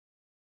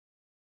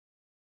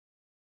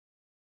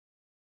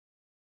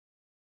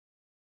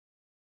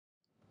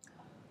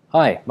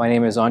Hi, my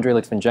name is Andrej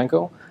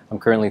Litvinjenko. I'm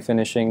currently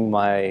finishing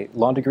my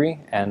law degree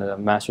and a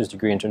master's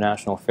degree in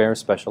international affairs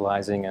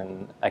specializing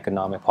in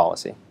economic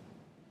policy.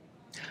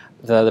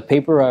 The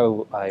paper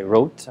I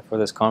wrote for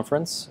this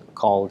conference,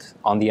 called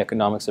On the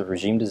Economics of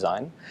Regime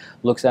Design,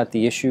 looks at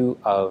the issue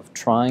of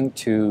trying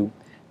to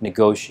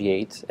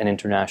negotiate an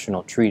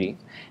international treaty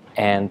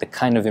and the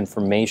kind of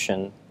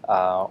information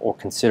or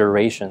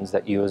considerations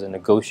that you as a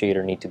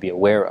negotiator need to be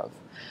aware of.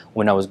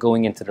 When I was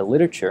going into the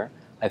literature,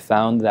 I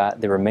found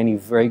that there were many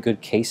very good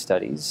case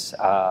studies,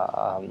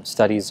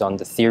 studies on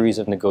the theories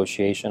of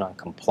negotiation, on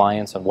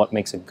compliance, on what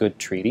makes a good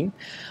treaty,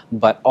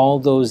 but all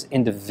those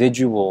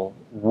individual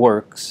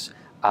works,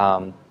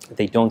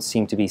 they don't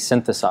seem to be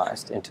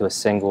synthesized into a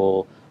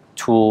single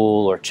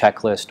tool or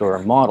checklist or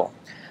a model.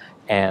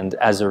 And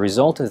as a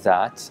result of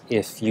that,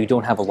 if you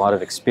don't have a lot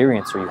of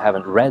experience or you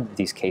haven't read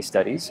these case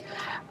studies,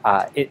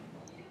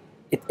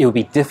 it would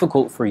be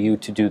difficult for you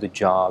to do the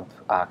job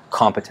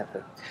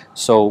competently.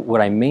 So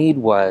what I made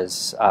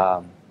was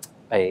an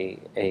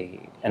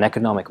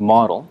economic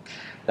model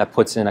that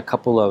puts in a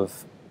couple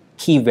of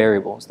key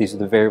variables. These are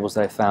the variables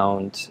that I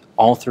found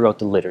all throughout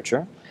the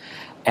literature,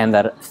 and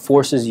that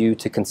forces you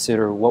to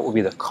consider what would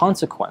be the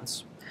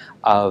consequence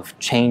of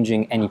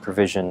changing any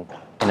provision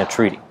in a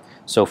treaty.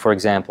 So for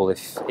example,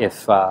 if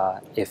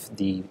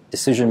the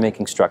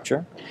decision-making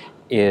structure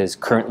is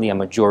currently a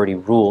majority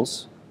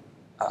rules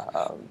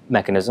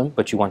mechanism,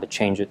 but you want to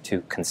change it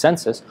to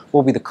consensus, what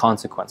will be the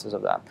consequences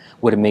of that?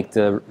 Would it make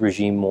the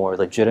regime more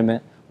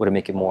legitimate? Would it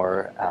make it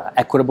more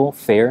equitable,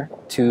 fair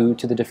to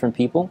the different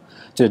people,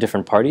 to the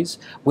different parties?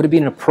 Would it be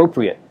an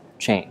appropriate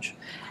change?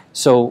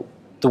 So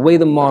the way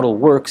the model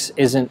works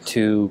isn't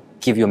to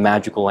give you a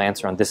magical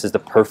answer on this is the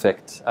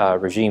perfect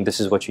regime,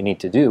 this is what you need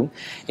to do.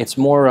 It's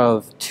more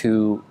of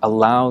to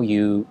allow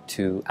you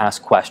to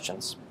ask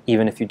questions,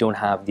 even if you don't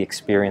have the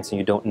experience and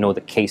you don't know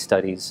the case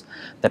studies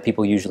that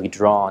people usually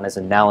draw on as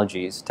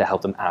analogies to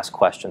help them ask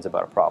questions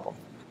about a problem.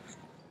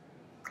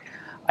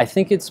 I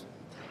think it's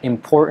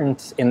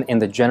important in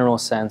the general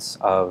sense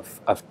of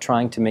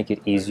trying to make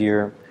it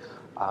easier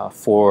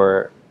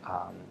for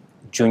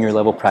junior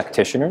level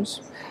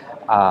practitioners,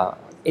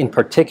 in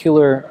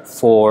particular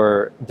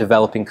for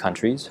developing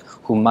countries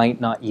who might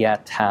not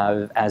yet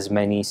have as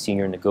many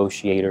senior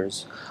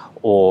negotiators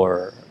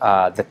or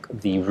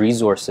the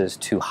resources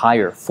to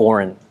hire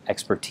foreign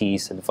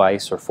expertise,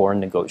 advice, or foreign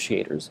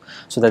negotiators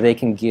so that they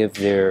can give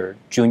their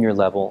junior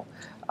level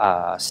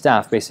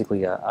staff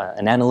basically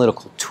an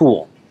analytical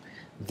tool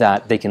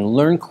that they can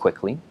learn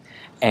quickly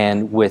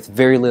and with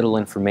very little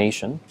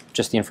information,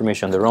 just the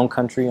information on their own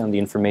country, on the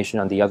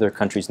information on the other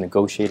countries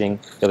negotiating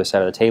the other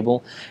side of the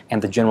table,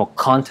 and the general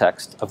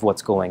context of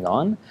what's going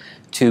on,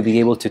 to be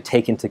able to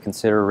take into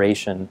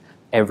consideration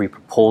every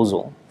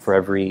proposal for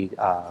every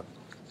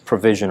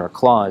provision or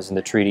clause in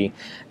the treaty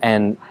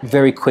and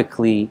very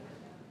quickly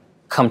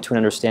come to an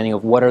understanding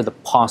of what are the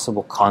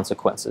possible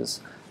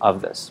consequences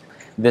of this.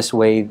 This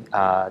way,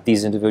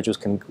 these individuals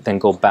can then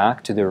go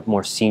back to their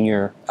more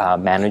senior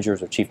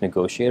managers or chief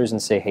negotiators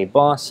and say, hey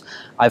boss,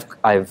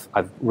 I've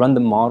run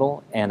the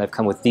model and I've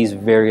come with these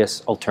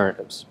various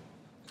alternatives.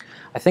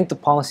 I think the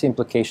policy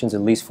implications,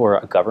 at least for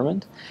a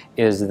government,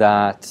 is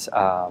that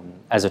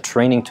as a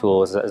training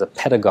tool, as a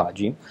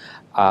pedagogy,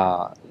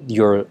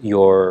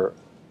 your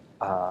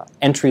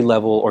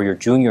entry-level or your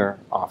junior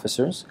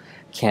officers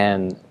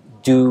can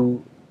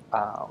do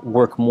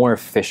work more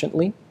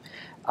efficiently,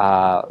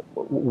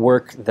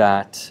 work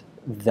that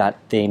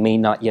they may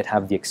not yet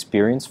have the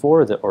experience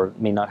for, or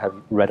may not have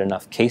read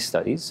enough case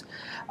studies,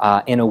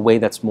 in a way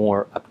that's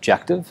more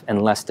objective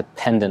and less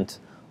dependent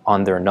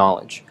on their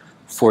knowledge.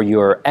 For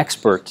your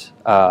expert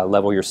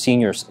level, your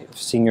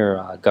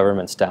senior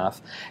government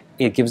staff,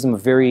 it gives them a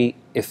very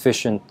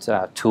efficient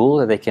tool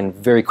that they can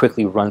very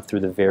quickly run through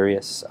the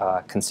various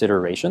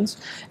considerations.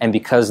 And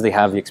because they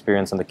have the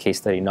experience and the case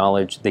study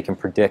knowledge, they can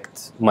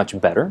predict much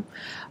better.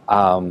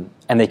 And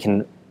they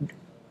can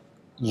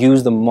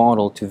use the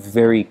model to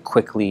very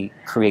quickly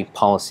create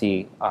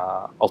policy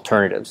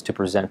alternatives to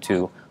present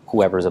to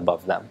whoever's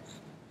above them.